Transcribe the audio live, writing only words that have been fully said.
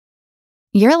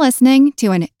You're listening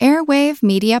to an Airwave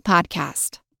Media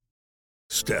Podcast.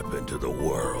 Step into the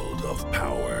world of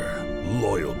power,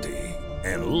 loyalty,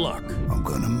 and luck. I'm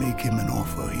gonna make him an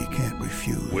offer he can't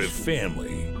refuse. With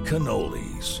family,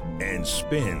 cannolis, and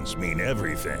spins mean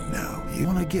everything. Now, you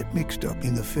wanna get mixed up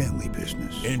in the family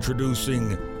business.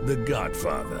 Introducing The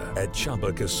Godfather at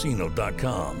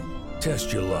ChumbaCasino.com.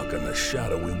 Test your luck in the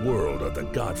shadowy world of The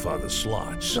Godfather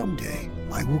slot. Someday,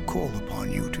 I will call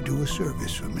upon you to do a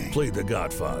service for me. Play The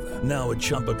Godfather now at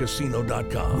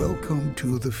ChumbaCasino.com. Welcome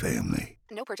to the family.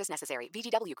 No purchase necessary.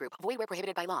 VGW Group. Void where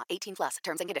prohibited by law. 18 plus.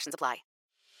 Terms and conditions apply.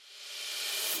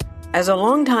 As a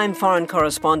longtime foreign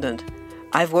correspondent,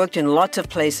 I've worked in lots of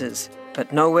places,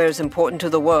 but nowhere as important to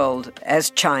the world as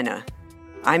China.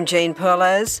 I'm Jane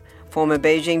Perlez, former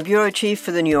Beijing bureau chief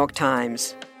for the New York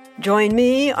Times. Join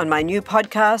me on my new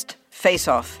podcast, Face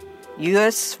Off,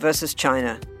 U.S. versus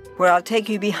China, where I'll take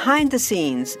you behind the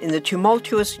scenes in the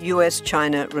tumultuous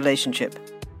U.S.-China relationship.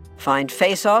 Find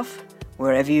Face Off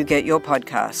wherever you get your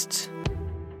podcasts.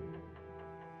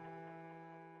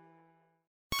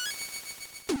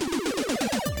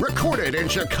 Recorded in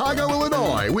Chicago,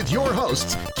 Illinois, with your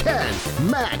hosts, Ken,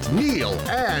 Matt, Neil,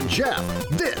 and Jeff.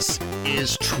 This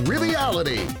is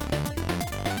Triviality.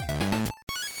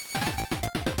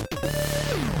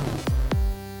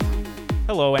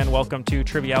 Hello and welcome to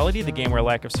Triviality, the game where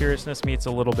lack of seriousness meets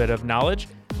a little bit of knowledge.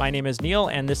 My name is Neil,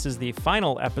 and this is the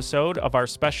final episode of our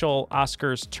special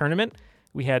Oscars tournament.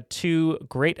 We had two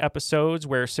great episodes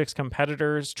where 6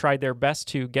 competitors tried their best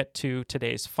to get to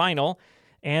today's final,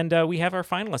 and we have our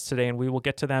finalists today, and we will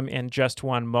get to them in just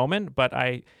one moment, but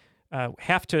I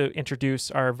have to introduce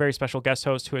our very special guest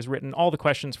host who has written all the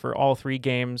questions for all 3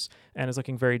 games and is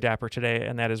looking very dapper today,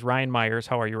 and that is Ryan Myers.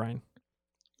 How are you, Ryan?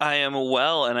 I am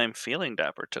well, and I'm feeling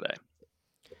dapper today.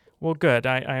 Well, good.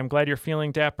 I am glad you're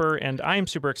feeling dapper, and I'm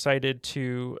super excited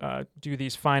to do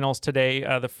these finals today.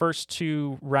 The first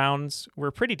 2 rounds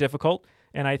were pretty difficult,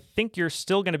 and I think you're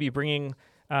still going to be bringing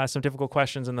some difficult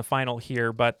questions in the final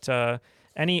here, but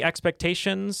any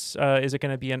expectations? Is it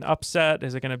going to be an upset?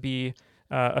 Is it going to be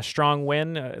a strong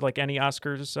win, like any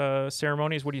Oscars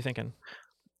ceremonies? What are you thinking?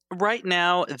 Right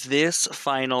now, this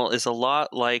final is a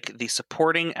lot like the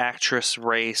supporting actress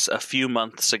race a few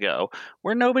months ago,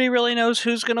 where nobody really knows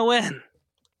who's going to win.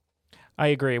 I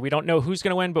agree. We don't know who's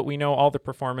going to win, but we know all the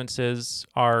performances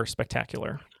are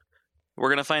spectacular. We're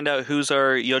going to find out who's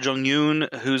our Yo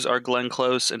Jong-yoon, who's our Glenn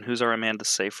Close, and who's our Amanda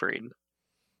Seyfried.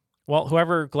 Well,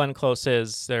 whoever Glenn Close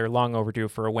is, they're long overdue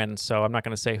for a win, so I'm not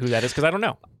going to say who that is because I don't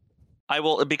know. I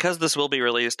will, because this will be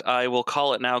released, I will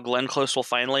call it now. Glenn Close will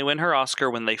finally win her Oscar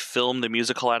when they film the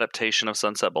musical adaptation of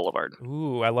Sunset Boulevard.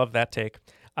 Ooh, I love that take.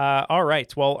 All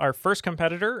right. Well, our first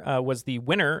competitor was the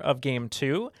winner of Game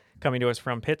 2, coming to us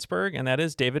from Pittsburgh, and that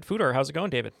is David Fudor. How's it going,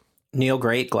 David? Neil,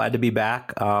 great. Glad to be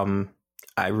back.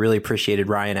 I really appreciated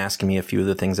Ryan asking me a few of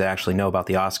the things I actually know about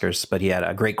the Oscars, but he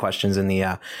had great questions in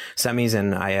the semis,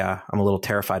 and I'm a little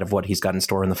terrified of what he's got in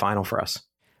store in the final for us.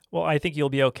 Well, I think you'll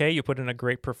be okay. You put in a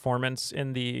great performance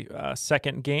in the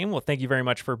second game. Well, thank you very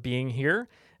much for being here.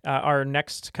 Our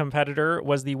next competitor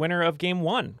was the winner of Game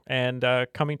 1, and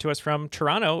coming to us from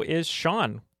Toronto is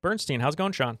Sean Bernstein. How's it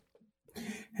going, Sean?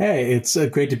 Hey, it's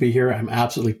great to be here. I'm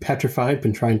absolutely petrified.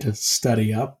 Been trying to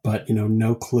study up, but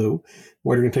no clue.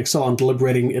 We're going to take so long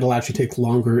deliberating. It'll actually take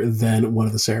longer than one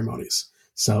of the ceremonies.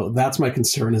 So that's my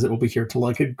concern, is it will be here till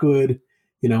like a good,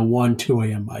 1, 2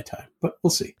 a.m. my time. But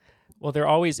we'll see. Well, there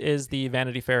always is the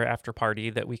Vanity Fair after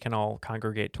party that we can all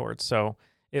congregate towards, so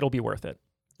it'll be worth it.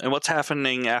 And what's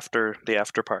happening after the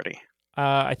after party?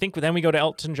 I think then we go to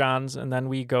Elton John's, and then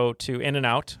we go to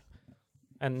In-N-Out.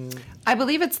 And I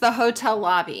believe it's the hotel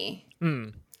lobby.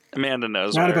 Amanda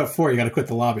knows. Not about 4. You got to quit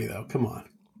the lobby, though. Come on.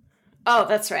 Oh,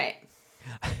 that's right.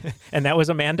 And that was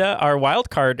Amanda, our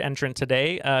wild card entrant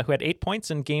today, who had 8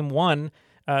 points in Game 1,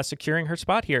 securing her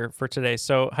spot here for today.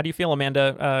 So how do you feel,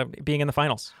 Amanda, being in the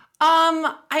finals?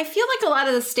 I feel like a lot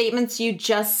of the statements you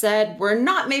just said were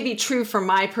not maybe true for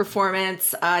my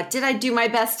performance. Did I do my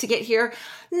best to get here?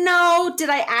 No. Did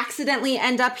I accidentally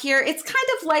end up here? It's kind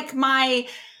of like my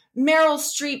Meryl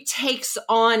Streep takes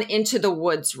on Into the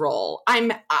Woods role.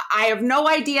 I have no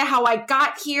idea how I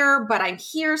got here, but I'm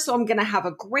here, so I'm going to have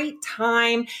a great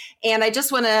time. And I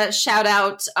just want to shout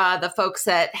out the folks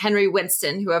at Henry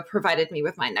Winston who have provided me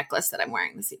with my necklace that I'm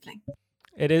wearing this evening.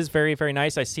 It is very, very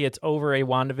nice. I see it's over a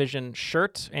WandaVision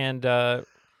shirt, and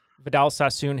Vidal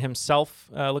Sassoon himself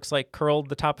looks like curled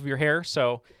the top of your hair,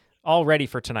 so all ready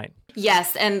for tonight.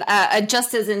 Yes, and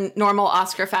just as in normal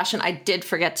Oscar fashion, I did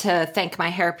forget to thank my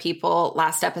hair people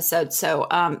last episode, so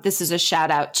this is a shout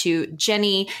out to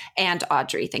Jenny and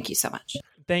Audrey. Thank you so much.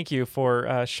 Thank you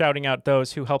for shouting out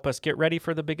those who help us get ready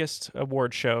for the biggest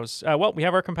award shows. Well, we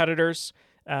have our competitors.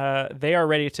 They are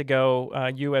ready to go.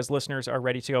 You as listeners are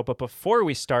ready to go. But before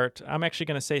we start, I'm actually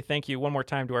going to say thank you one more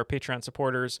time to our Patreon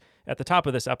supporters at the top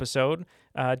of this episode,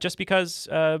 just because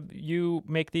you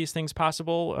make these things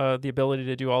possible, the ability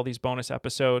to do all these bonus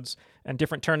episodes and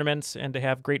different tournaments, and to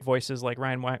have great voices like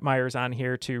Ryan Myers on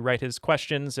here to write his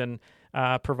questions and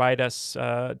provide us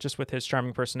just with his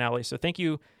charming personality. So thank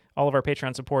you, all of our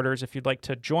Patreon supporters. If you'd like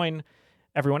to join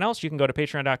everyone else, you can go to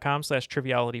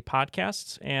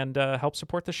patreon.com/trivialitypodcasts and help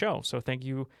support the show. So thank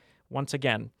you once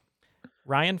again.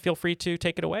 Ryan, feel free to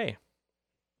take it away.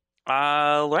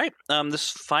 All right. This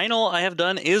final I have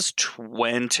done is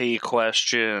 20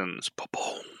 questions.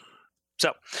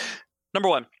 So, number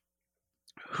 1.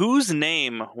 Whose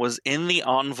name was in the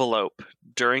envelope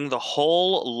during the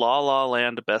whole La La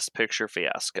Land Best Picture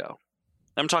fiasco?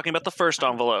 I'm talking about the first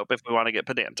envelope, if we want to get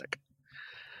pedantic.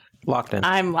 Locked in.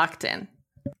 I'm locked in.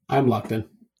 I'm locked in.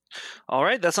 All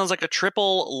right, that sounds like a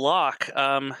triple lock.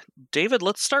 David,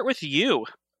 let's start with you.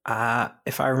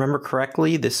 If I remember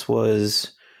correctly, this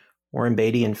was Warren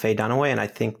Beatty and Faye Dunaway, and I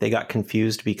think they got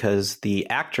confused because the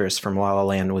actress from La La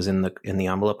Land was in the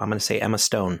envelope. I'm going to say Emma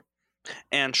Stone.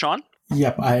 And Sean?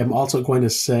 Yep, I am also going to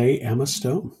say Emma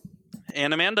Stone.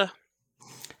 And Amanda?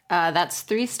 That's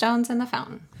 3 stones in the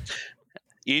fountain.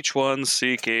 Each one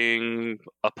seeking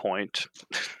a point.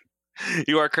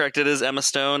 You are correct. It is Emma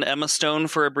Stone. Emma Stone,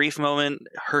 for a brief moment,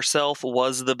 herself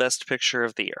was the best picture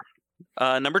of the year.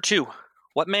 Number 2.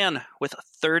 What man with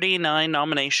 39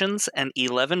 nominations and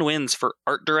 11 wins for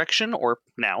art direction, or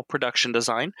now production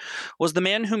design, was the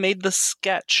man who made the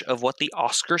sketch of what the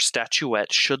Oscar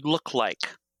statuette should look like?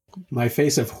 My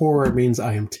face of horror means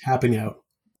I am tapping out.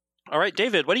 All right,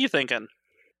 David, what are you thinking?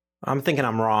 I'm thinking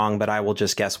I'm wrong, but I will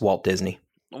just guess Walt Disney.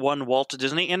 One Walt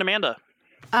Disney. And Amanda?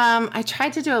 I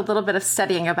tried to do a little bit of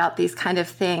studying about these kind of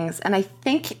things, and I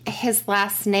think his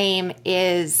last name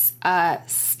is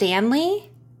Stanley.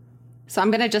 So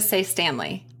I'm going to just say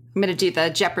Stanley. I'm going to do the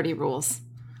Jeopardy rules.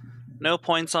 No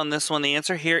points on this one. The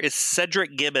answer here is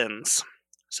Cedric Gibbons.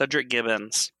 Cedric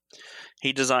Gibbons.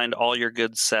 He designed all your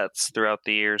good sets throughout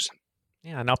the years.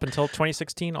 Yeah, and up until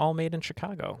 2016, all made in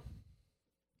Chicago.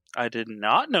 I did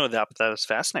not know that, but that was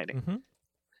fascinating. Mm-hmm.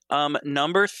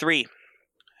 Number 3.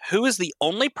 Who is the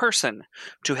only person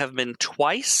to have been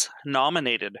twice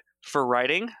nominated for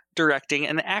writing, directing,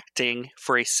 and acting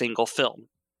for a single film?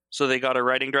 So they got a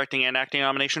writing, directing, and acting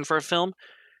nomination for a film,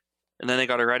 and then they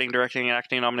got a writing, directing, and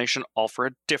acting nomination all for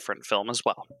a different film as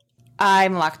well.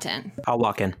 I'm locked in. I'll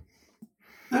lock in.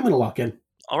 I'm going to lock in.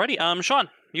 Alrighty, Sean,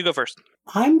 you go first.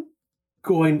 I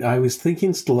was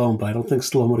thinking Stallone, but I don't think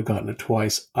Stallone would have gotten it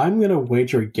twice. I'm going to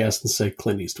wager a guess and say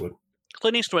Clint Eastwood.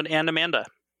 Clint Eastwood and Amanda.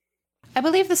 I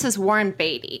believe this is Warren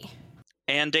Beatty.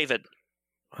 And David.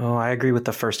 Oh, I agree with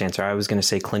the first answer. I was going to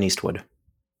say Clint Eastwood.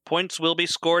 Points will be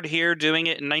scored here, doing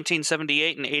it in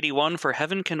 1978 and 81 for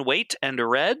Heaven Can Wait and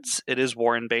Reds. It is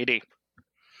Warren Beatty.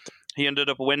 He ended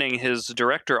up winning his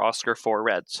director Oscar for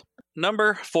Reds.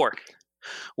 Number 4.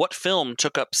 What film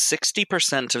took up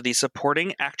 60% of the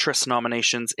supporting actress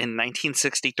nominations in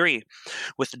 1963,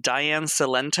 with Diane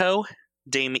Cilento,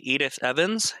 Dame Edith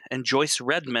Evans, and Joyce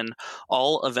Redman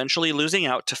all eventually losing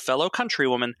out to fellow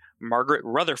countrywoman Margaret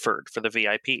Rutherford for the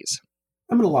VIPs?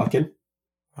 I'm going to lock in.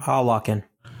 I'll lock in.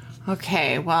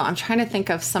 Okay, well, I'm trying to think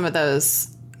of some of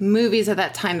those movies at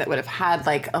that time that would have had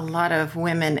like a lot of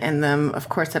women in them. Of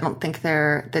course, I don't think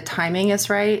the timing is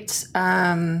right.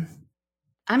 I'm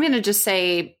going to just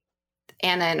say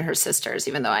Anna and her sisters,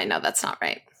 even though I know that's not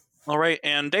right. All right,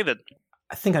 and David?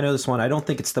 I think I know this one. I don't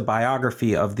think it's the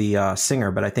biography of the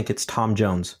singer, but I think it's Tom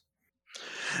Jones.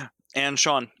 And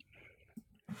Sean?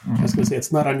 I was going to say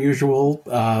it's not unusual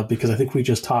because I think we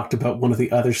just talked about one of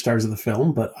the other stars of the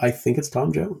film, but I think it's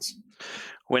Tom Jones.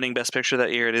 Winning Best Picture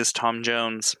that year, it is Tom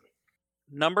Jones.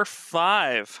 Number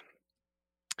 5.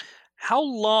 How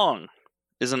long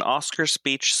is an Oscar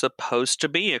speech supposed to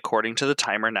be according to the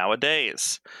timer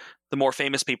nowadays? The more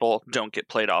famous people don't get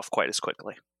played off quite as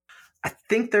quickly. I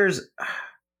think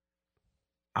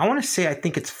I want to say I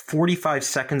think it's 45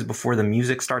 seconds before the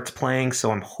music starts playing,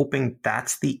 so I'm hoping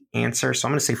that's the answer. So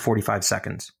I'm going to say 45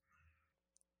 seconds.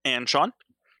 And Sean?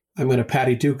 I'm going to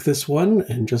Patty Duke this one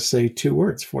and just say 2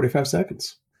 words, 45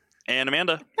 seconds. And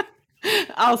Amanda?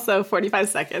 Also 45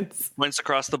 seconds. Points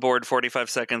across the board,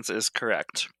 45 seconds is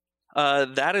correct.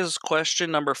 That is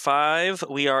question number 5.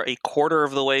 We are a quarter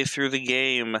of the way through the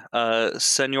game.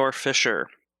 Senor Fisher.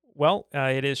 Well,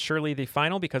 it is surely the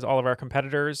final because all of our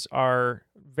competitors are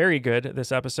very good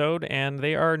this episode, and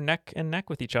they are neck and neck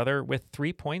with each other with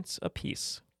 3 points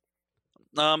apiece.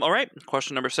 All right,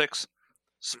 question number 6.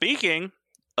 Speaking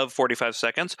of 45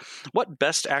 seconds, what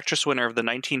Best Actress winner of the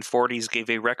 1940s gave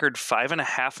a record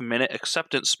 5.5-minute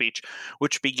acceptance speech,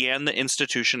 which began the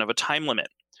institution of a time limit?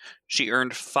 She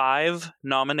earned 5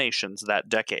 nominations that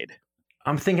decade.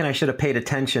 I'm thinking I should have paid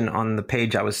attention on the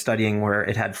page I was studying where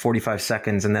it had 45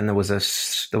 seconds, and then there was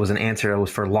an answer that was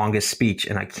for longest speech,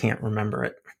 and I can't remember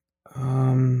it.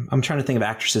 I'm trying to think of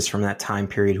actresses from that time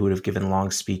period who would have given long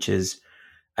speeches.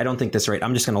 I don't think this is right.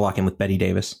 I'm just going to lock in with Bette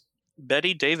Davis.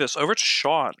 Bette Davis. Over to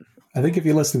Sean. I think if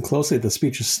you listen closely, the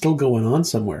speech is still going on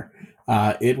somewhere.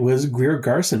 It was Greer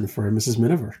Garson for Mrs.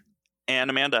 Miniver. And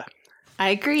Amanda. I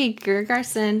agree. Greer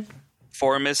Garson.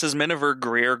 For Mrs. Miniver,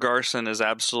 Greer Garson is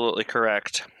absolutely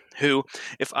correct. Who,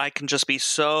 if I can just be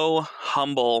so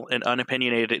humble and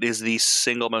unopinionated, is the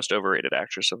single most overrated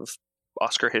actress of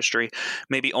Oscar history.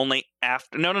 Maybe only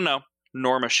after... No.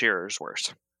 Norma Shearer's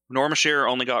worse. Norma Shearer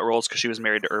only got roles because she was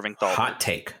married to Irving Thalberg. Hot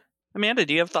take. Amanda,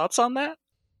 do you have thoughts on that?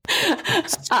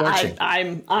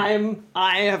 I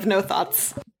have no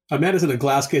thoughts. Amanda's in a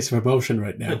glass case of emotion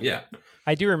right now. Yeah.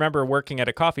 I do remember working at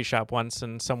a coffee shop once,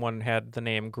 and someone had the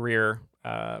name Greer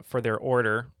for their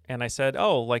order, and I said,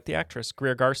 "Oh, like the actress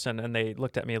Greer Garson," and they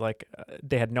looked at me like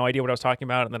they had no idea what I was talking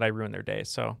about, and that I ruined their day.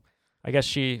 So I guess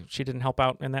she didn't help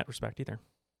out in that respect either.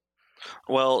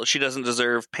 Well, she doesn't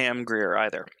deserve Pam Grier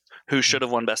either, who should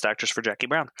have won Best Actress for Jackie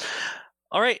Brown.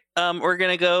 All right, we're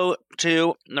going to go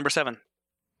to number 7.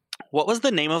 What was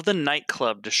the name of the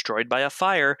nightclub destroyed by a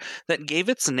fire that gave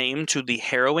its name to the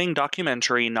harrowing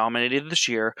documentary nominated this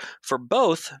year for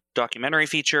both documentary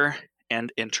feature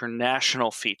and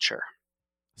international feature?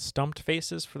 Stumped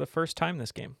faces for the first time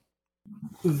this game.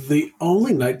 The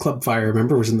only nightclub fire I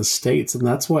remember was in the States, and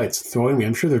that's why it's throwing me.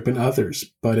 I'm sure there have been others,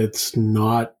 but it's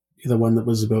not the one that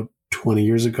was about 20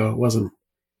 years ago. It wasn't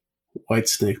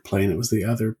Whitesnake playing. It was the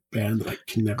other band that I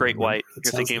can never Great remember. White.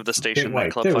 You're thinking of the station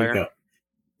nightclub there fire.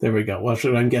 There we go. Well,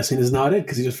 I'm guessing is not it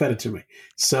because he just fed it to me.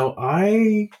 So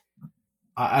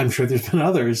I'm sure there's been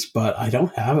others, but I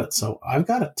don't have it. So I've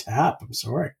got a tap. I'm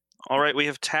sorry. All right, we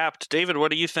have tapped. David,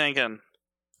 what are you thinking?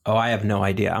 Oh, I have no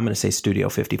idea. I'm going to say Studio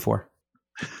 54.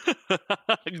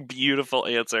 Beautiful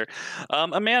answer.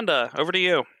 Amanda, over to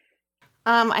you.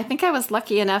 I think I was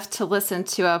lucky enough to listen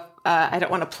to I don't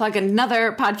want to plug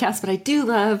another podcast, but I do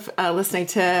love listening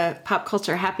to Pop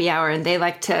Culture Happy Hour, and they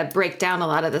like to break down a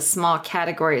lot of the small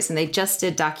categories, and they just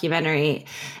did documentary.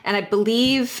 And I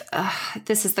believe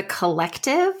this is The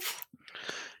Collective.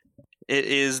 It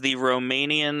is the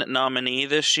Romanian nominee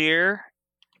this year.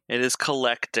 It is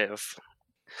Collective.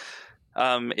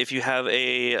 If you have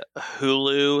a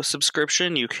Hulu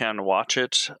subscription, you can watch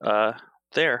it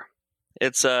there.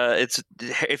 It's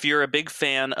if you're a big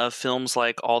fan of films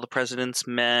like All the President's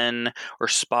Men or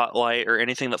Spotlight or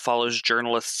anything that follows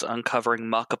journalists uncovering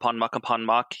muck upon muck upon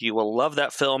muck, you will love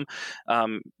that film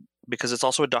because it's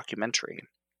also a documentary.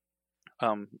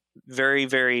 Very,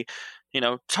 very,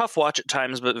 tough watch at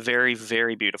times, but very,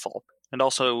 very beautiful and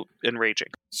also enraging.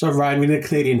 So, Ryan, we need a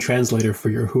Canadian translator for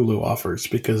your Hulu offers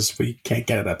because we can't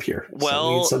get it up here.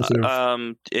 Well,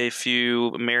 so if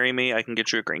you marry me, I can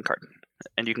get you a green card.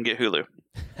 And you can get Hulu.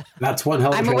 That's one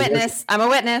hell of I'm a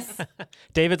witness.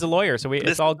 David's a lawyer, so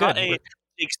it's all good. This is not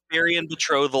a Shakespearean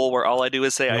betrothal where all I do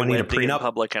is say I went in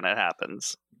public and it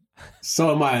happens.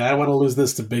 So am I. I don't want to lose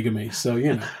this to bigamy. So,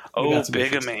 Oh,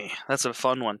 bigamy. That's a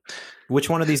fun one. Which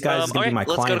one of these guys is going to be my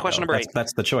client? Let's go to question number 8.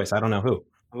 That's the choice. I don't know who.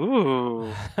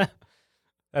 Ooh.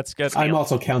 That's good. I'm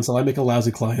also counsel. I make a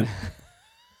lousy client.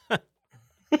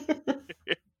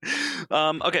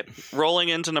 Okay, rolling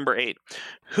into number 8.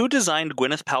 Who designed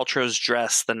Gwyneth Paltrow's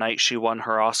dress the night she won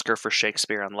her Oscar for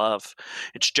Shakespeare in Love?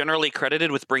 It's generally credited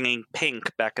with bringing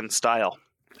pink back in style.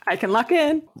 I can lock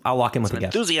in. I'll lock in with a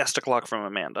guess. Enthusiastic lock from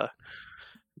Amanda.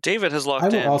 David has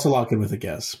locked in. I will also lock in with a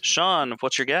guess. Sean,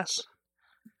 what's your guess?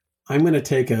 I'm going to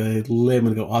take a limb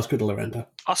and go Oscar de la Renta.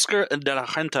 Oscar de la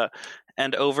Renta.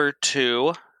 And over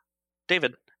to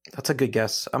David. That's a good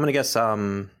guess. I'm going to guess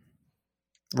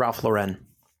Ralph Lauren.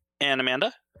 And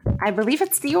Amanda? I believe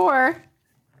it's Dior.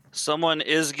 Someone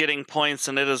is getting points,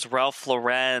 and it is Ralph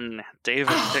Lauren.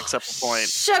 David picks up the point.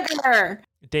 Sugar!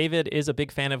 David is a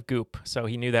big fan of Goop, so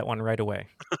he knew that one right away.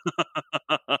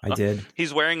 I did.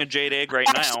 He's wearing a jade egg right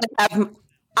now.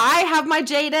 I have my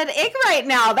jaded egg right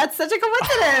now. That's such a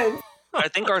coincidence. I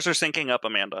think ours are syncing up,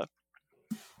 Amanda.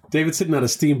 David's sitting on a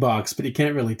steam box, but you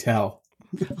can't really tell.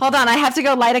 Hold on, I have to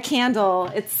go light a candle.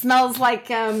 It smells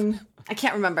like, I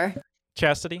can't remember.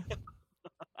 Chastity?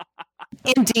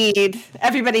 Indeed.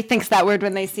 Everybody thinks that word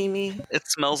when they see me. It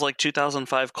smells like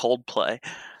 2005 Coldplay.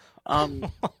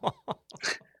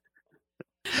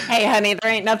 Hey, honey,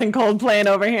 there ain't nothing cold playing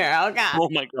over here. Oh, God. Oh,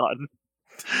 my God.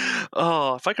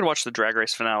 Oh, if I could watch the Drag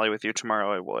Race finale with you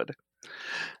tomorrow, I would.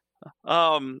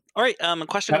 All right.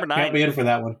 Question number 9. Can't be in for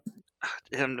that one.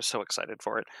 I'm just so excited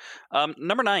for it.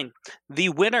 Number 9. The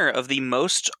winner of the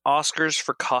most Oscars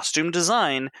for costume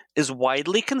design is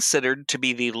widely considered to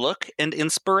be the look and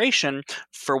inspiration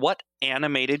for what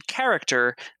animated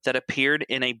character that appeared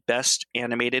in a Best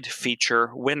Animated Feature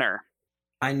winner?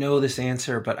 I know this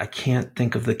answer, but I can't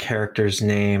think of the character's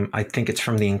name. I think it's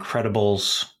from The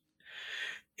Incredibles.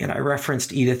 And I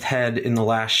referenced Edith Head in the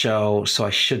last show, so I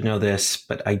should know this,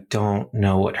 but I don't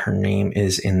know what her name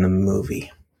is in the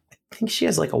movie. I think she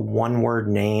has like a one-word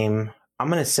name. I'm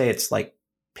going to say it's like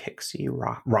Pixie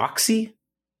Roxy?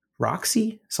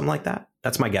 Roxy? Something like that.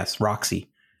 That's my guess. Roxy.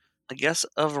 A guess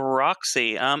of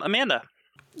Roxy. Amanda.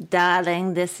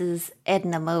 Darling, this is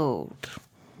Edna Mode.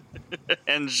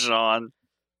 And Sean.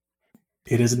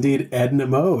 It is indeed Edna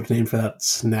Mode, named for that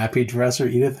snappy dresser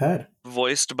Edith Head.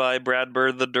 Voiced by Brad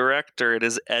Bird, the director. It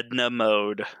is Edna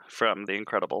Mode from The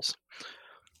Incredibles.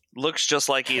 Looks just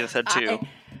like Edith Head too.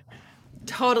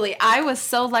 Totally. I was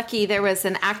so lucky. There was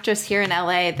an actress here in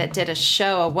LA that did a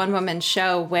show, a one-woman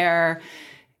show, where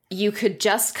you could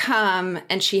just come,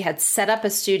 and she had set up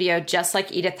a studio just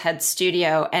like Edith Head's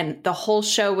studio, and the whole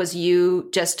show was you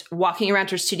just walking around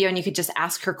her studio, and you could just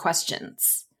ask her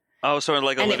questions. Oh, so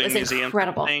like a living museum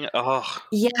incredible thing? Oh.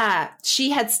 Yeah,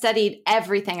 she had studied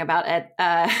everything about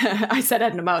I said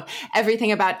Edna Mode.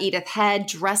 Everything about Edith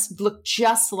Head, looked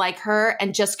just like her,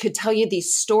 and just could tell you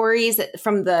these stories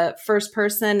from the first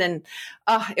person. And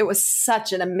it was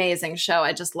such an amazing show.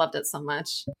 I just loved it so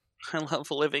much. I love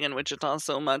living in Wichita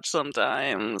so much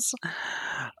sometimes.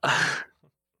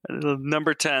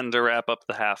 Number 10 to wrap up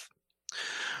the half.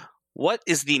 What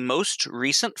is the most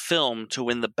recent film to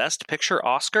win the Best Picture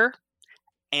Oscar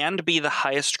and be the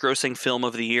highest grossing film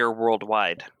of the year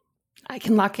worldwide? I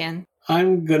can lock in.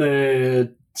 I'm going to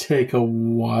take a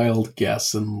wild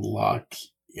guess and lock.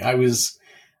 I was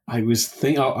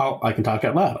thinking, I can talk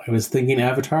out loud. I was thinking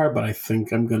Avatar, but I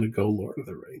think I'm going to go Lord of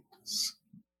the Rings.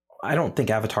 I don't think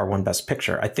Avatar won Best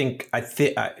Picture. I think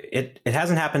it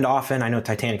hasn't happened often. I know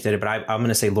Titanic did it, but I'm going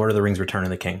to say Lord of the Rings: Return of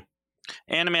the King.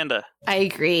 And Amanda. I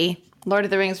agree. Lord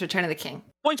of the Rings: Return of the King.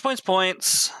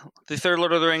 Points. The third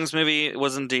Lord of the Rings movie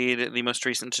was indeed the most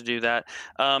recent to do that.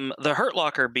 The Hurt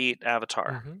Locker beat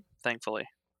Avatar, thankfully.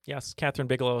 Yes, Catherine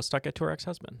Bigelow stuck it to her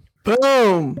ex-husband.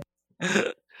 Boom!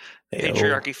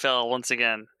 Patriarchy fell once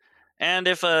again. And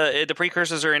if the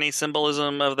precursors are any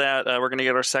symbolism of that, we're going to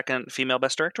get our second female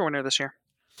Best Director winner this year.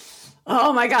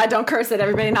 Oh my God, don't curse it.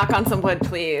 Everybody knock on some wood,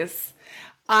 please.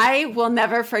 I will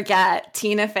never forget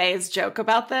Tina Fey's joke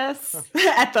about this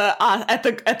at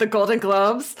the Golden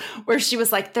Globes, where she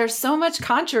was like, there's so much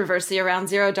controversy around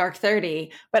Zero Dark 30,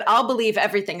 but I'll believe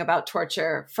everything about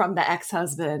torture from the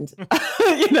ex-husband.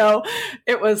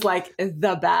 It was like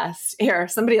the best. Here,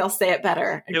 somebody else say it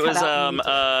better. It was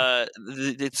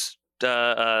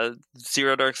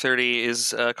Zero Dark 30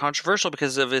 is controversial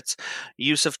because of its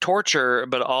use of torture,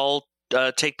 but I'll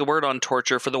take the word on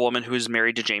torture for the woman who is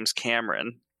married to James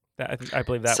Cameron. I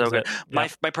believe that so was good.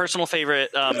 it. My personal favorite,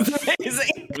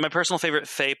 my personal favorite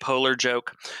Faye Poehler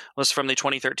joke was from the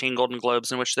 2013 Golden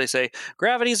Globes, in which they say,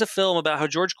 "Gravity is a film about how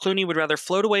George Clooney would rather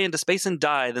float away into space and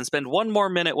die than spend one more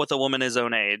minute with a woman his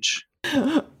own age."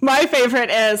 My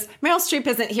favorite is Meryl Streep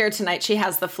isn't here tonight. She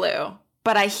has the flu,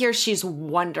 but I hear she's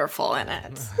wonderful in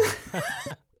it.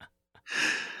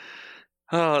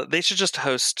 Oh, they should just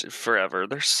host forever.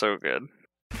 They're so good.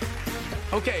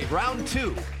 Okay, round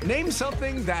 2. Name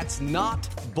something that's not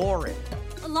boring.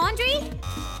 A laundry?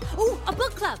 Ooh, a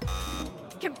book club.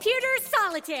 Computer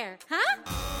solitaire, huh?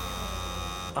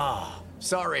 Ah,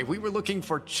 sorry, we were looking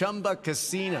for Chumba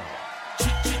Casino.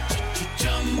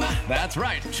 That's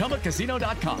right,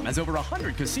 ChumbaCasino.com has over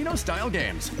 100 casino-style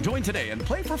games. Join today and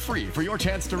play for free for your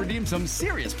chance to redeem some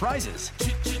serious prizes.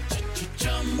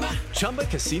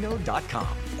 ChumbaCasino.com.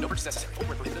 No purchase necessary. Void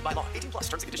where prohibited by law. 18+.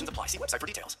 Terms and conditions apply. See website for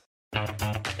details.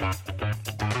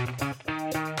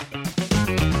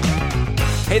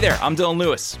 Hey there, I'm Dylan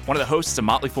Lewis, one of the hosts of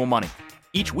Motley Fool Money.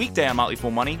 Each weekday on Motley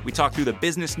Fool Money, we talk through the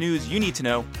business news you need to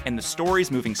know and the stories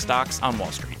moving stocks on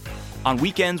Wall Street. On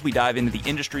weekends, we dive into the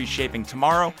industries shaping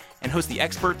tomorrow and host the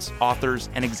experts, authors,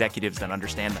 and executives that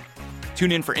understand them.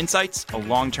 Tune in for insights, a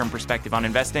long-term perspective on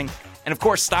investing, and of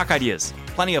course, stock ideas.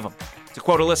 Plenty of them. To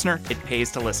quote a listener, it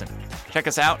pays to listen. Check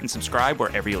us out and subscribe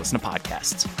wherever you listen to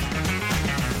podcasts.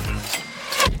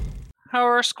 How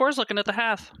are our scores looking at the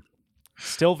half?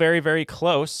 Still very, very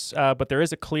close, but there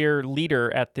is a clear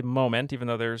leader at the moment, even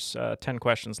though there's 10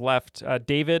 questions left.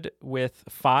 David with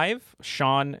 5,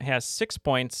 Sean has 6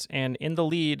 points, and in the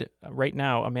lead right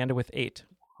now, Amanda with 8.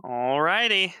 All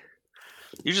righty.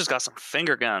 You just got some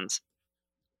finger guns.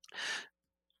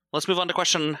 Let's move on to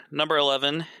question number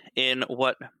 11 in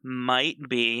what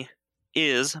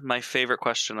is my favorite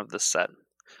question of this set.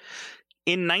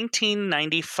 In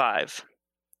 1995,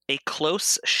 A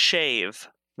Close Shave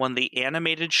won the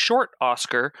animated short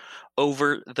Oscar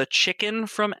over The Chicken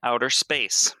from Outer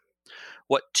Space.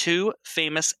 What two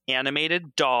famous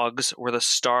animated dogs were the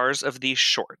stars of these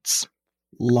shorts?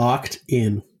 Locked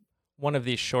In. One of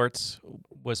these shorts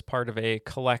was part of a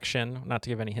collection, not to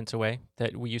give any hints away,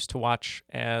 that we used to watch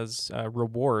as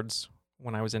rewards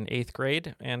when I was in 8th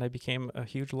grade, and I became a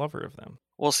huge lover of them.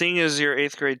 Well, seeing as your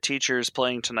 8th grade teacher is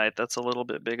playing tonight, that's a little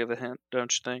bit big of a hint,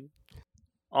 don't you think?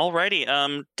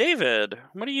 Alrighty, David,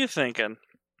 what are you thinking?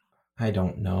 I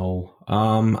don't know.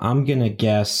 I'm gonna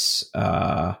guess.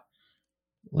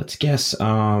 Let's guess.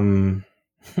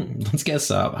 Let's guess.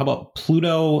 How about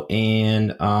Pluto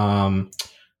and how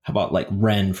about like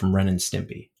Ren from Ren and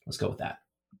Stimpy? Let's go with that.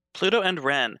 Pluto and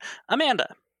Ren.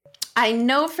 Amanda. I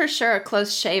know for sure A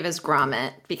Close Shave is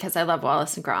Gromit because I love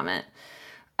Wallace and Gromit.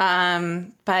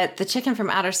 But The Chicken from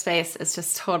Outer Space is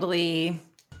just totally...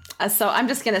 so I'm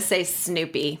just going to say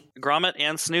Snoopy. Gromit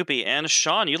and Snoopy. And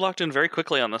Sean, you locked in very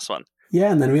quickly on this one.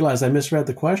 Yeah, and then realized I misread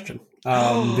the question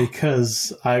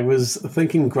because I was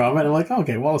thinking Gromit. And I'm like,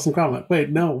 okay, Wallace and Gromit. Wait,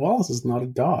 no, Wallace is not a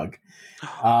dog.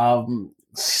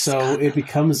 So it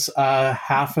becomes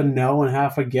half a no and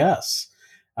half a guess.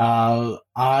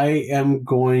 I am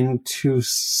going to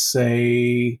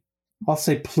say, I'll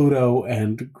say Pluto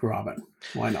and Gromit.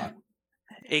 Why not?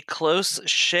 A Close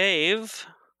Shave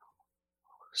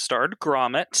starred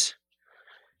Gromit,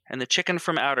 and The Chicken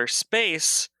from Outer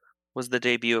Space was the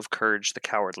debut of Courage the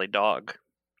Cowardly Dog.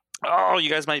 Oh, you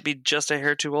guys might be just a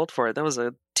hair too old for it. That was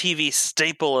a TV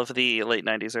staple of the late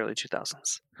 90s, early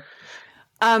 2000s.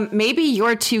 Maybe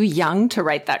you're too young to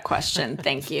write that question.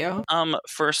 Thank you.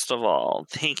 First of all,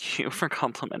 thank you for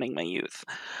complimenting my youth.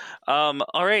 All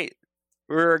right.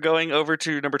 We're going over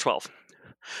to number 12.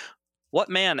 What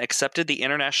man accepted the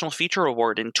International Feature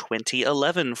Award in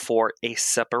 2011 for A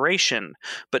Separation,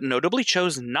 but notably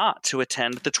chose not to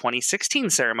attend the 2016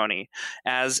 ceremony,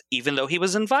 as even though he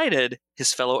was invited,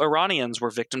 his fellow Iranians were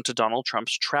victim to Donald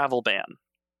Trump's travel ban?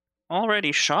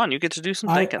 Alrighty, Sean, you get to do some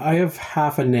thinking. I have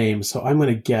half a name, so I'm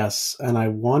going to guess, and I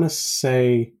want to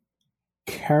say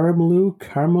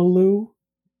Karamalu.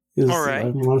 All right. I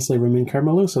want to say Ramin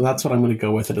Karamalu, so that's what I'm going to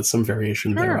go with, and it's some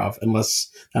variation thereof, unless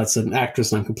that's an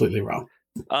actress and I'm completely wrong.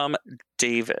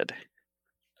 David.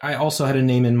 I also had a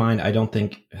name in mind. I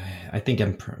think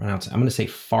I'm pronouncing. I'm going to say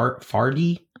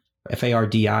Fardi,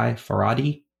 Fardi,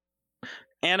 Farhadi.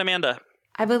 And Amanda.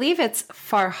 I believe it's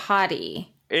Farhadi.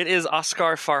 It is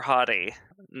Oscar Farhadi.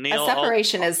 Neil, A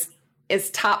Separation is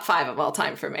top 5 of all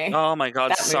time for me. Oh my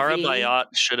God, Sarah movie. Bayat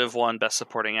should have won Best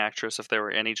Supporting Actress if there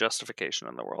were any justification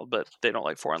in the world, but they don't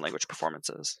like foreign language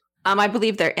performances. I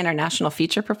believe they're international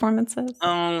feature performances.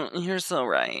 You're so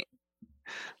right.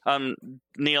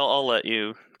 Neil, I'll let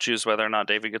you choose whether or not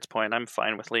David gets point. I'm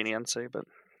fine with leniency, but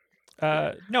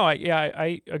no,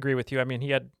 I agree with you. I mean, he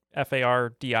had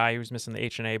Fardi, he was missing the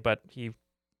H and A, but he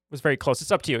was very close.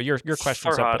 It's up to you. Your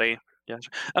question's up. Yeah.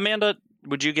 Amanda,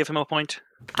 would you give him a point?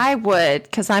 I would,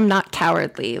 because I'm not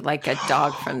cowardly like a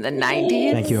dog from the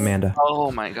 90s. Thank you, Amanda.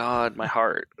 Oh my God, my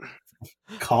heart.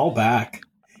 Call back.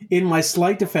 In my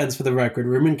slight defense for the record,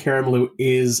 Ramin Karamalu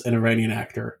is an Iranian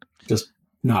actor, just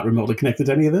not remotely connected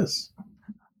to any of this.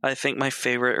 I think my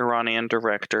favorite Iranian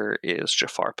director is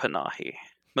Jafar Panahi.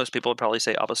 Most people would probably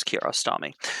say Abbas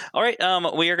Kiarostami. All right,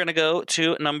 we are going to go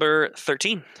to number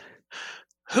 13.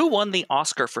 Who won the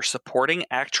Oscar for Supporting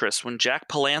Actress when Jack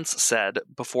Palance said,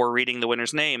 before reading the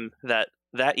winner's name, that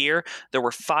year there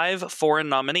were 5 foreign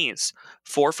nominees,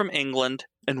 4 from England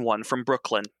and 1 from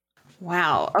Brooklyn?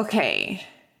 Wow. Okay.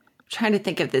 I'm trying to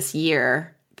think of this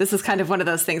year. This is kind of one of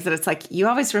those things that it's like, you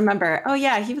always remember, oh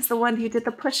yeah, he was the one who did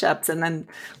the push-ups and then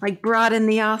like brought in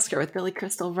the Oscar with Billy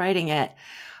Crystal writing it.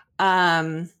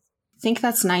 I think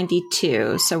that's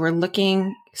 92. So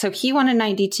he won in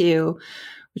 92,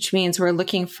 which means we're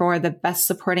looking for the Best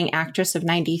Supporting Actress of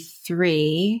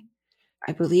 93.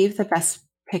 I believe the Best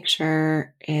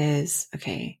Picture is,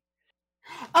 okay.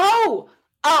 Oh,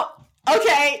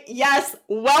 okay. Yes.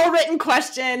 Well-written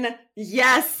question.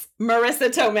 Yes. Marissa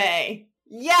Tomei.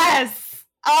 Yes.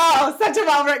 Oh, such a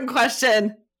well-written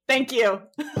question. Thank you.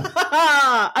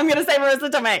 I'm going to say Marissa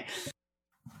Tomei.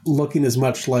 Looking as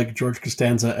much like George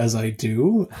Costanza as I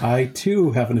do, I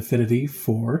too have an affinity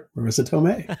for Marissa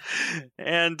Tomei.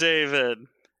 And David.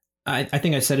 I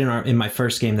think I said in my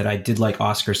first game that I did like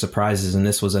Oscar surprises, and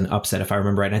this was an upset if I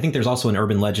remember right. And I think there's also an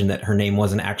urban legend that her name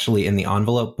wasn't actually in the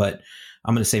envelope, but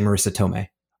I'm going to say Marissa Tomei.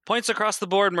 Points across the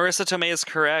board. Marissa Tomei is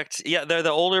correct. Yeah,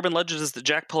 the old urban legend is that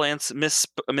Jack Palance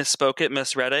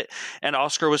misread it, and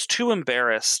Oscar was too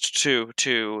embarrassed to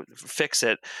fix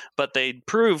it. But they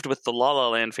proved with the La La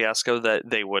Land fiasco that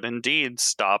they would indeed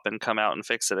stop and come out and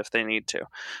fix it if they need to.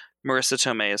 Marissa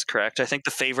Tomei is correct. I think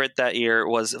the favorite that year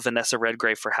was Vanessa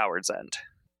Redgrave for Howard's End.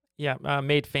 Yeah,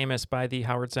 made famous by the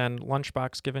Howard's End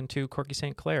lunchbox given to Corky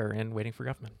St. Clair in Waiting for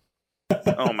Guffman.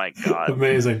 Oh my God.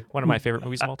 Amazing. One of my favorite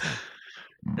movies of all time.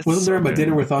 Wasn't there a My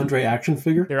Dinner with Andre action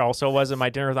figure? There also was a My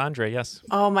Dinner with Andre, yes.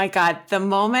 Oh my God. The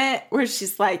moment where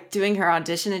she's like doing her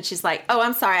audition and she's like, oh,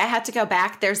 I'm sorry, I had to go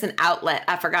back. There's an outlet.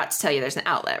 I forgot to tell you there's an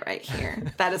outlet right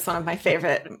here. That is one of my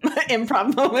favorite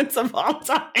improv moments of all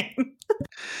time.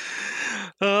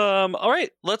 All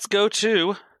right, let's go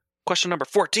to question number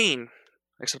 14.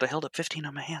 Except I held up 15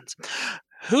 on my hands.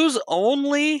 Whose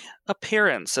only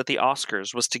appearance at the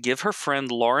Oscars was to give her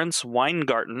friend Lawrence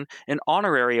Weingarten an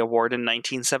honorary award in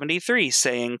 1973,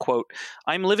 saying, quote,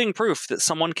 I'm living proof that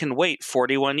someone can wait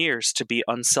 41 years to be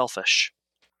unselfish.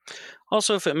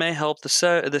 Also, if it may help,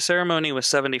 the ceremony was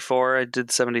 74. I did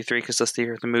 73 because that's the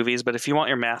year of the movies, but if you want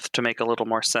your math to make a little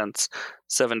more sense,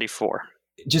 74.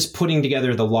 Just putting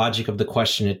together the logic of the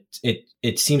question,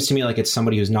 it seems to me like it's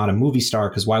somebody who's not a movie star,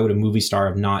 because why would a movie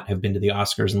star not have been to the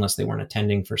Oscars unless they weren't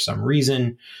attending for some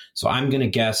reason? So I'm going to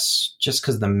guess, just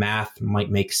because the math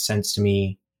might make sense to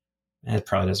me, it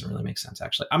probably doesn't really make sense,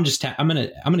 actually. I'm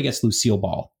going to guess Lucille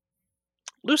Ball.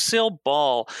 Lucille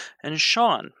Ball. And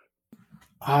Sean?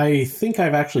 I think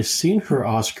I've actually seen her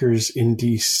Oscars in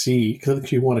D.C. because I think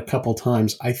she won a couple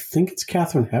times. I think it's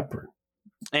Katharine Hepburn.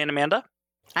 And Amanda?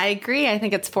 I agree. I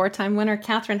think it's 4-time winner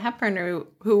Katharine Hepburn,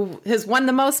 who has won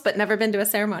the most but never been to a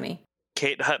ceremony.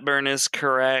 Kate Hepburn is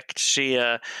correct. She's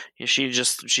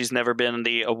never been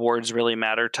the awards really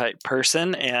matter type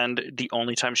person, and the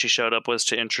only time she showed up was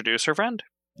to introduce her friend.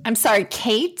 I'm sorry,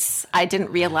 Kate. I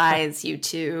didn't realize you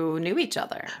two knew each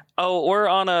other. Oh, we're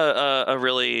on a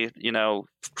really,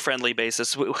 friendly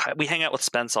basis. We hang out with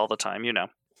Spence all the time,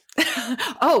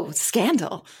 Oh,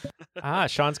 scandal.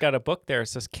 Sean's got a book there. It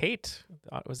says Kate.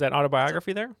 Was that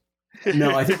autobiography there?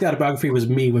 No, I think the autobiography was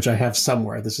me, which I have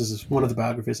somewhere. This is one of the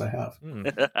biographies I have.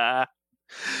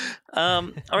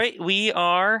 All right, we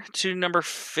are to number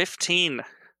 15.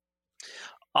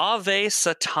 Ave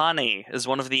Satani is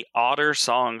one of the odder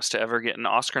songs to ever get an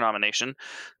Oscar nomination.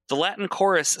 The Latin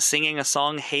chorus singing a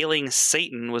song hailing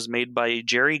Satan was made by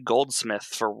Jerry Goldsmith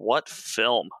for what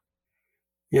film?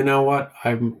 You know what?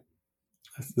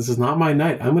 This is not my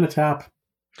night. I'm going to tap.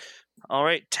 All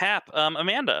right, tap.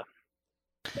 Amanda.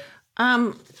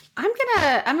 I'm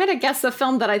gonna guess the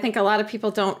film that I think a lot of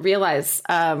people don't realize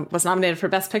was nominated for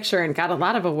Best Picture and got a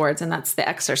lot of awards, and that's The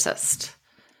Exorcist.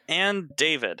 And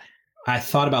David. I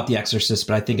thought about The Exorcist,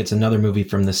 but I think it's another movie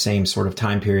from the same sort of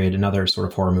time period, another sort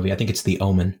of horror movie. I think it's The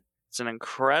Omen. It's an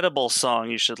incredible song.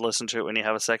 You should listen to it when you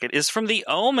have a second. It's from The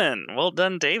Omen. Well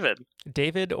done, David.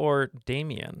 David or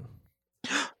Damien?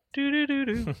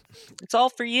 It's all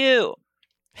for you.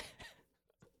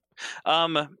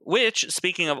 Which,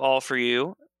 speaking of all for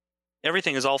you,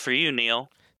 everything is all for you, Neil.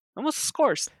 And what's the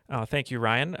scores? Oh, thank you,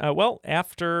 Ryan. Well,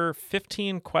 after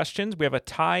 15 questions, we have a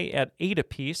tie at 8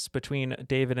 apiece between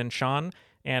David and Sean,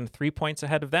 and 3 points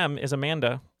ahead of them is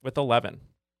Amanda with 11.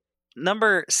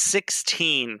 Number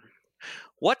 16.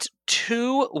 What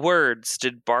 2 words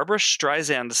did Barbra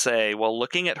Streisand say while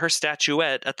looking at her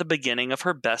statuette at the beginning of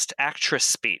her Best Actress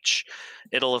speech?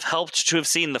 It'll have helped to have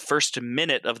seen the first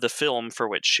minute of the film for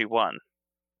which she won.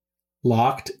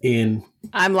 Locked in.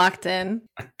 I'm locked in.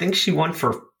 I think she won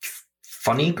for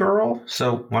Funny Girl,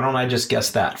 so why don't I just guess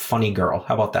that? Funny Girl.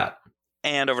 How about that?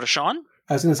 And over to Sean.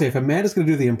 I was going to say, if Amanda's going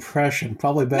to do the impression,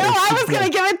 probably better. No, I was going to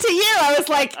give it to you. I was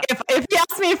like, if you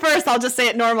ask me first, I'll just say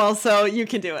it normal, so you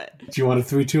can do it. Do you want a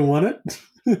 3, 2, 1 it?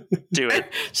 Do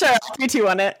it. Sure, 3, 2,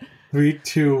 1 it. 3,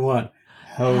 2, 1.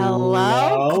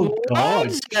 Hello,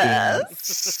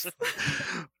 gorgeous.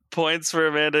 Points for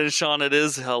Amanda and Sean. It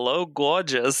is hello,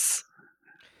 gorgeous,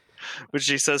 which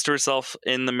she says to herself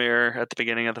in the mirror at the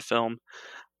beginning of the film.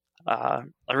 I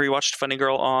rewatched Funny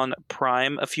Girl on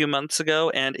Prime a few months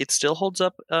ago, and it still holds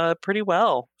up pretty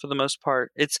well for the most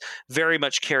part. It's very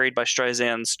much carried by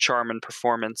Streisand's charm and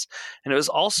performance, and it was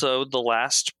also the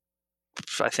last,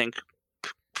 I think,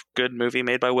 good movie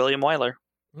made by William Wyler.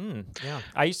 Yeah,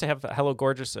 I used to have Hello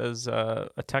Gorgeous as a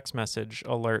text message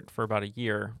alert for about a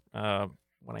year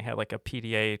when I had like a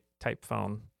PDA type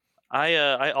phone.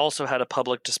 I also had a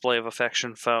public display of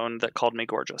affection phone that called me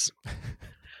gorgeous.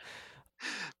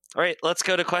 All right, let's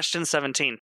go to question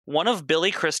 17. One of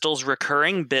Billy Crystal's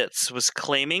recurring bits was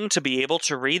claiming to be able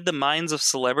to read the minds of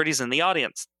celebrities in the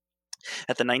audience.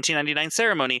 At the 1999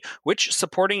 ceremony, which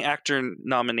supporting actor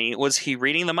nominee was he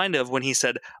reading the mind of when he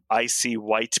said, "I see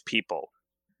white people"?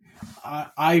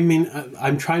 I mean,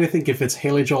 I'm trying to think if it's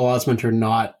Haley Joel Osment or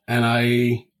not, and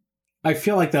I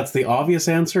feel like that's the obvious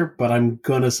answer, but I'm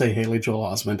going to say Haley Joel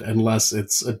Osment unless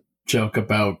it's a joke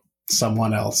about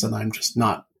someone else and I'm just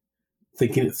not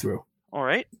thinking it through. All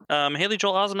right. Haley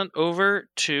Joel Osment, over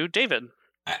to David.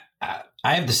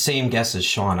 I have the same guess as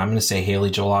Sean. I'm going to say Haley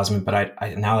Joel Osment, but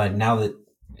I now that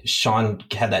Sean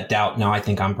had that doubt, now I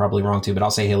think I'm probably wrong too, but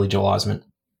I'll say Haley Joel Osment.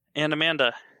 And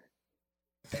Amanda.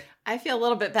 I feel a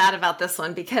little bit bad about this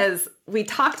one because we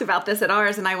talked about this at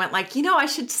ours and I went like, I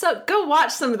should go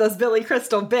watch some of those Billy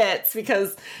Crystal bits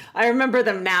because I remember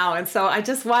them now. And so I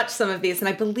just watched some of these and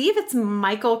I believe it's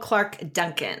Michael Clarke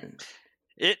Duncan.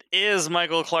 It is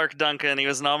Michael Clarke Duncan. He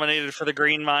was nominated for the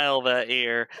Green Mile that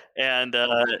year. And,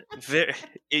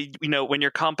 when your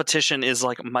competition is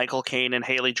like Michael Caine and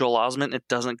Haley Joel Osment, it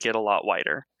doesn't get a lot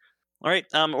wider. All right,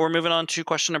 we're moving on to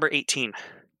question number 18.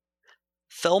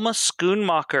 Thelma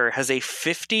Schoonmaker has a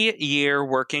 50-year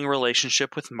working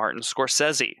relationship with Martin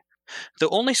Scorsese. Though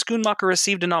only Schoonmaker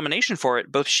received a nomination for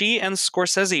it, both she and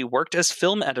Scorsese worked as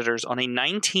film editors on a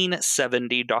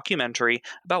 1970 documentary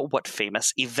about what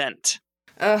famous event?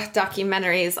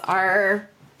 Documentaries are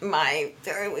my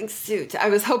very weak suit. I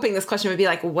was hoping this question would be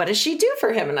like, what does she do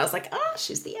for him? And I was like,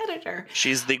 she's the editor.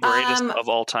 She's the greatest of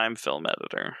all time film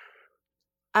editor.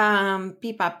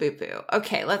 Beep bop boop boo.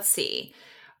 Okay, let's see.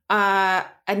 A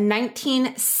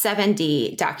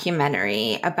 1970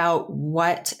 documentary about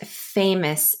what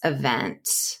famous event?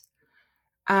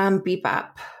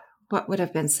 Bebop. What would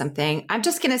have been something? I'm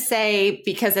just going to say,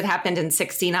 because it happened in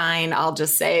 1969, I'll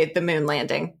just say the moon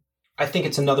landing. I think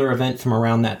it's another event from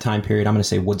around that time period. I'm going to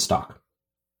say Woodstock.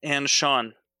 And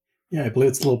Sean. Yeah, I believe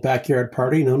it's a little backyard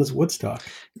party known as Woodstock.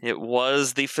 It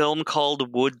was the film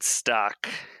called Woodstock.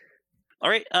 All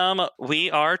right,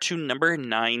 we are to number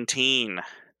 19.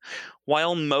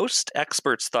 While most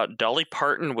experts thought Dolly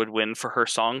Parton would win for her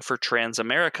song for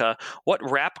Transamerica, what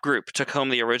rap group took home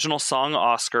the original song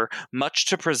Oscar, much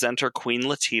to presenter Queen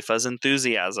Latifah's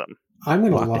enthusiasm? I'm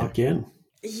going to lock in.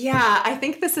 Yeah, I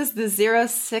think this is the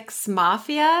 06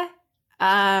 Mafia.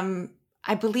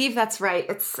 I believe that's right.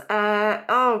 It's,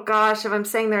 oh gosh, if I'm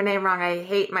saying their name wrong, I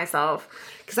hate myself.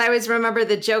 Because I always remember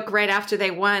the joke right after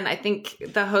they won. I think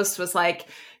the host was like,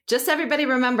 just everybody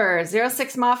remember,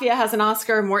 06 Mafia has an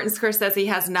Oscar, Martin Scorsese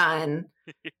has none.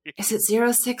 Is it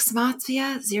 06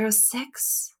 Mafia?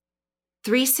 06?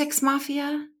 36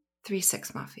 Mafia?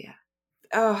 36 Mafia.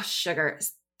 Oh, sugar.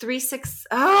 36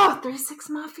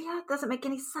 Mafia? Doesn't make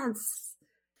any sense.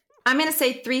 I'm going to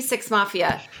say 36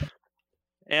 Mafia.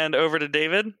 And over to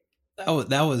David. Oh,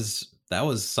 that was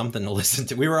something to listen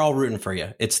to. We were all rooting for you.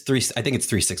 I think it's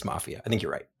 36 Mafia. I think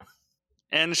you're right.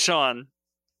 And Sean.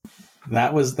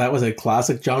 That was a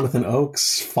classic Jonathan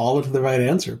Oakes follow to the right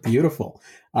answer. Beautiful.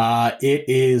 It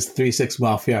is 36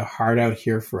 Mafia. Hard Out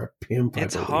Here for a Pimp.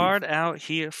 It's Hard Out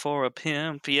Here for a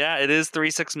Pimp. Yeah, it is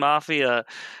 36 Mafia.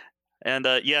 And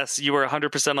yes, you were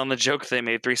 100% on the joke they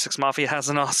made. 36 Mafia has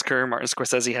an Oscar. Martin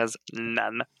Scorsese has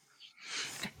none.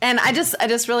 And I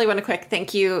just really want to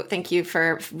thank you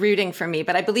for rooting for me.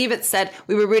 But I believe it said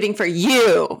we were rooting for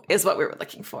you is what we were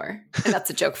looking for. And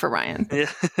that's a joke for Ryan.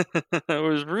 Yeah. I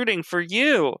was rooting for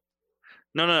you.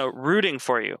 No, rooting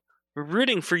for you. We're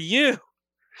rooting for you.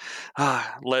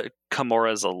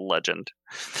 Kimura's a legend.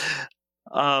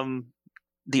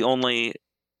 The only,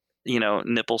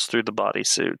 nipples through the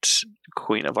bodysuit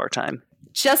queen of our time.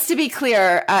 Just to be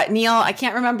clear, Neil, I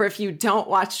can't remember if you don't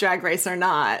watch Drag Race or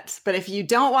not, but if you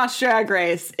don't watch Drag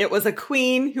Race, it was a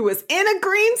queen who was in a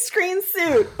green screen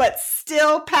suit, but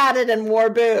still padded and wore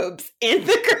boobs in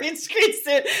the green screen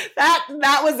suit.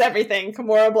 That was everything.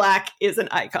 Kimura Black is an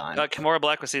icon. Kimura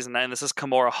Black was season 9. This is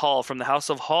Kimura Hall from the House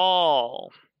of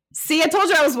Hall. See, I told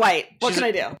you I was white. What can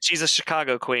I do? She's a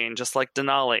Chicago queen, just like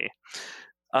Denali.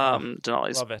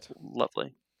 Denali's love it.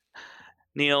 Lovely.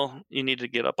 Neil, you need to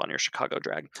get up on your Chicago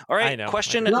drag. All right, I know.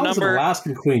 question That was an number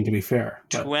Alaskan queen, to be fair.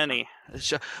 20.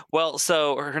 Well,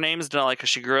 so her name is Denali because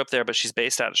she grew up there, but she's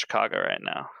based out of Chicago right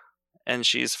now. And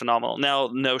she's phenomenal. Now,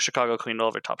 no Chicago queen will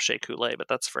ever top Shea Coulee, but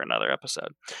that's for another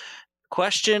episode.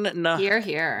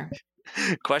 Here.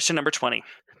 Question number 20.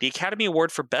 The Academy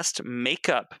Award for Best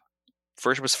Makeup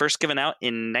was first given out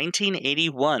in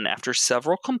 1981 after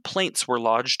several complaints were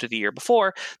lodged the year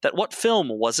before that what film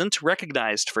wasn't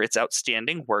recognized for its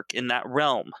outstanding work in that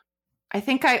realm. I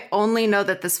think I only know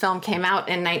that this film came out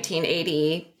in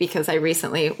 1980 because I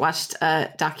recently watched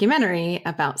a documentary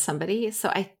about somebody. So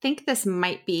I think this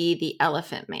might be The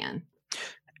Elephant Man.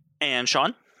 And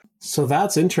Sean? So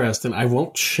that's interesting. I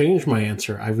won't change my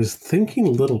answer. I was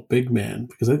thinking Little Big Man,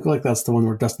 because I think like that's the one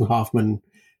where Dustin Hoffman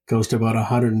goes to about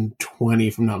 120,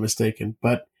 if I'm not mistaken.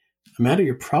 But Amanda,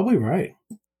 you're probably right.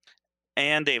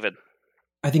 And David.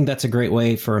 I think that's a great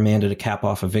way for Amanda to cap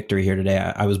off a victory here today.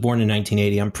 I was born in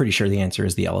 1980. I'm pretty sure the answer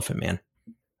is The Elephant Man.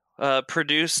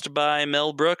 Produced by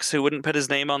Mel Brooks, who wouldn't put his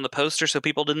name on the poster so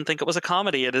people didn't think it was a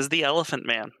comedy. It is The Elephant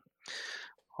Man.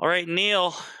 All right,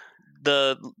 Neil,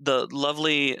 the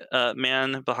lovely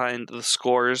man behind the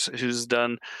scores, who's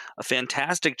done a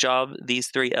fantastic job these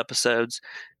 3 episodes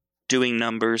doing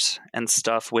numbers and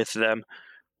stuff with them.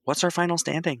 What's our final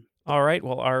standing? All right,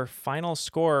 well, our final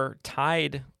score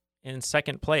tied in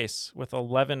second place with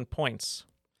 11 points.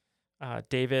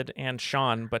 David and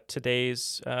Sean, but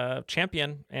today's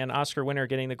champion and Oscar winner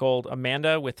getting the gold,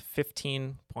 Amanda, with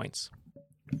 15 points.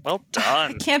 Well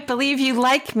done. I can't believe you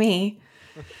like me.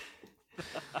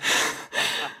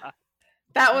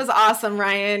 That was awesome,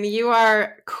 Ryan. You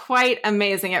are quite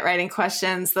amazing at writing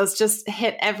questions. Those just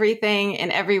hit everything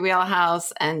in every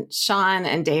wheelhouse. And Sean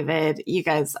and David, you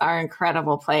guys are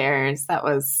incredible players. That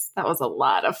was a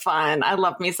lot of fun. I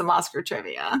love me some Oscar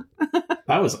trivia.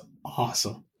 That was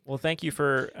awesome. Well, thank you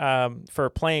for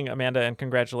playing, Amanda, and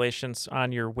congratulations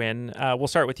on your win. We'll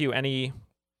start with you. Any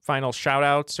final shout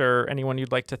outs or anyone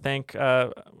you'd like to thank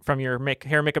from your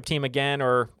hair makeup team again,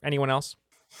 or anyone else?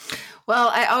 Well,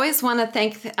 I always want to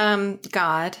thank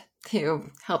God, who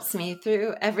helps me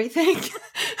through everything.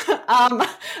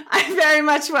 I very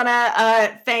much want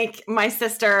to thank my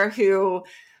sister, who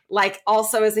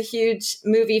also is a huge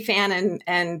movie fan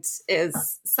and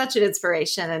is such an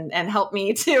inspiration and helped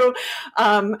me to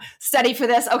study for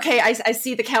this. Okay, I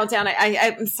see the countdown.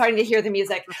 I'm starting to hear the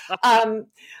music.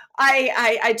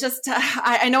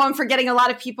 I know I'm forgetting a lot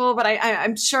of people, but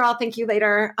I'm sure I'll thank you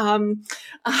later.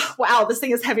 Wow, this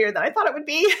thing is heavier than I thought it would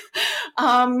be.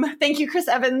 Thank you, Chris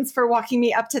Evans, for walking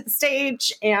me up to the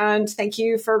stage. And thank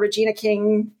you for Regina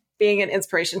King being an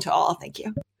inspiration to all. Thank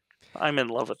you. I'm in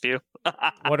love with you.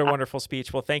 What a wonderful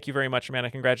speech. Well, thank you very much,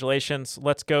 Amanda. Congratulations.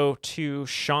 Let's go to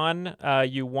Sean.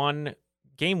 You won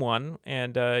game 1,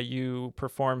 and you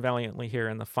performed valiantly here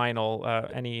in the final.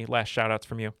 Any last shout-outs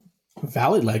from you?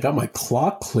 Valiantly, I got my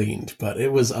clock cleaned, but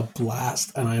it was a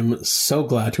blast, and I'm so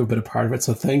glad to have been a part of it,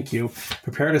 so thank you.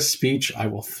 Prepared a speech. I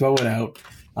will throw it out.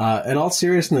 In all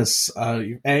seriousness,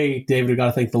 David, we got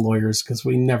to thank the lawyers, because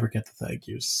we never get the thank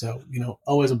yous. So,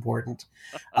 always important.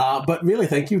 But really,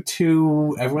 thank you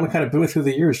to everyone I've kind of been with through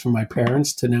the years, from my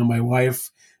parents to now my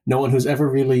wife. No one who's ever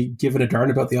really given a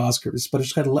darn about the Oscars, but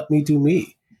just kind of let me do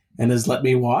me, and has let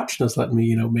me watch, and has let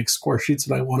me, make score sheets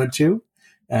when I wanted to,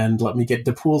 and let me get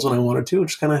to pools when I wanted to, and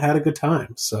just kind of had a good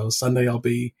time. So Sunday I'll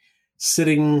be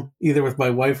sitting either with my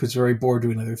wife, who's very bored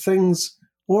doing other things,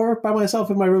 or by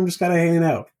myself in my room, just kind of hanging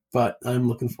out. But I'm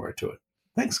looking forward to it.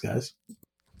 Thanks, guys.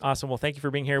 Awesome. Well, thank you for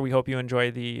being here. We hope you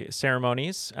enjoy the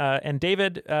ceremonies. And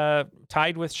David,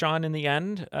 tied with Sean in the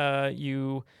end.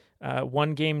 You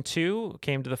won game 2,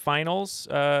 came to the finals,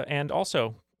 and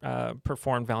also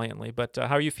performed valiantly. But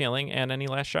how are you feeling? And any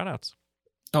last shout-outs?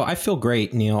 Oh, I feel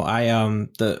great, Neil.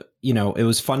 It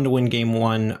was fun to win game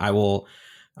 1.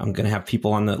 I'm going to have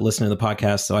people on listen to the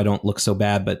podcast so I don't look so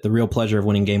bad. But the real pleasure of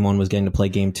winning game 1 was getting to play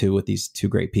game 2 with these 2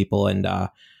 great people. And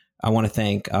I want to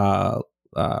thank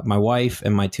my wife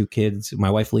and my 2 kids, my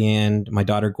wife, Leanne, my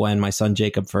daughter, Gwen, my son,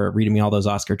 Jacob, for reading me all those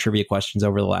Oscar trivia questions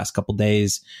over the last couple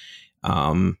days.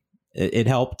 It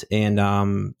helped.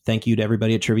 And thank you to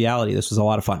everybody at Triviality. This was a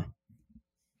lot of fun.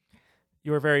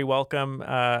 You are very welcome,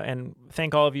 and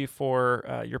thank all of you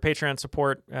for your Patreon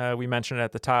support. We mentioned it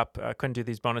at the top. Couldn't do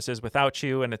these bonuses without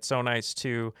you, and it's so nice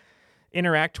to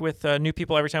interact with new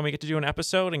people every time we get to do an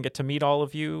episode and get to meet all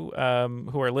of you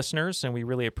who are listeners, and we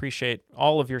really appreciate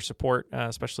all of your support,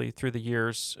 especially through the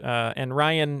years. And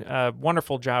Ryan,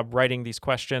 wonderful job writing these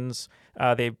questions.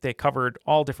 They covered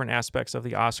all different aspects of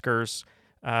the Oscars,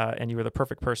 and you were the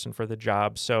perfect person for the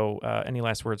job. So any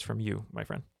last words from you, my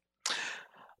friend?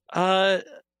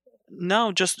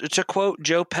 No, just to quote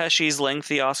Joe Pesci's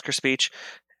lengthy Oscar speech,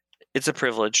 it's a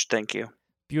privilege. Thank you.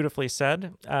 Beautifully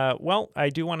said. Well,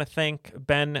 I do want to thank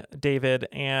Ben, David,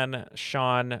 and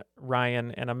Sean,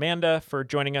 Ryan, and Amanda for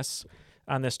joining us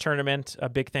on this tournament. A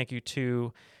big thank you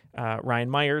to Ryan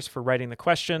Myers for writing the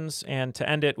questions. And to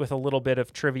end it with a little bit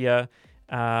of trivia,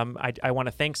 I want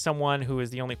to thank someone who is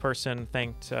the only person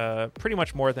thanked pretty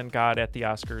much more than God at the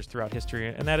Oscars throughout history,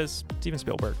 and that is Steven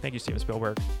Spielberg. Thank you, Steven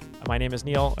Spielberg. My name is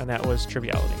Neil, and that was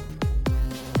Triviality.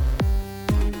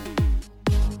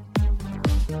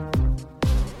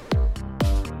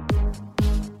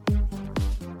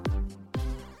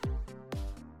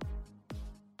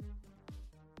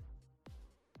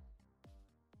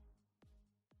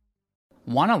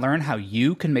 Want to learn how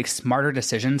you can make smarter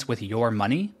decisions with your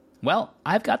money? Well,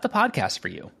 I've got the podcast for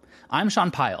you. I'm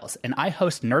Sean Piles, and I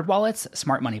host NerdWallet's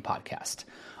Smart Money Podcast.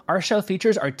 Our show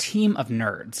features our team of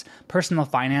nerds, personal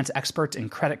finance experts in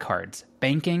credit cards,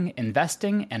 banking,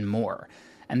 investing, and more.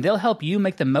 And they'll help you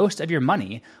make the most of your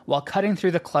money while cutting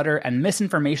through the clutter and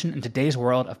misinformation in today's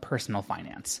world of personal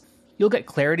finance. You'll get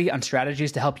clarity on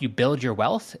strategies to help you build your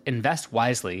wealth, invest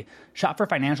wisely, shop for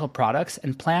financial products,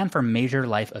 and plan for major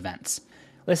life events.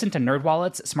 Listen to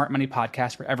NerdWallet's Smart Money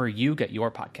Podcast wherever you get your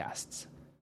podcasts.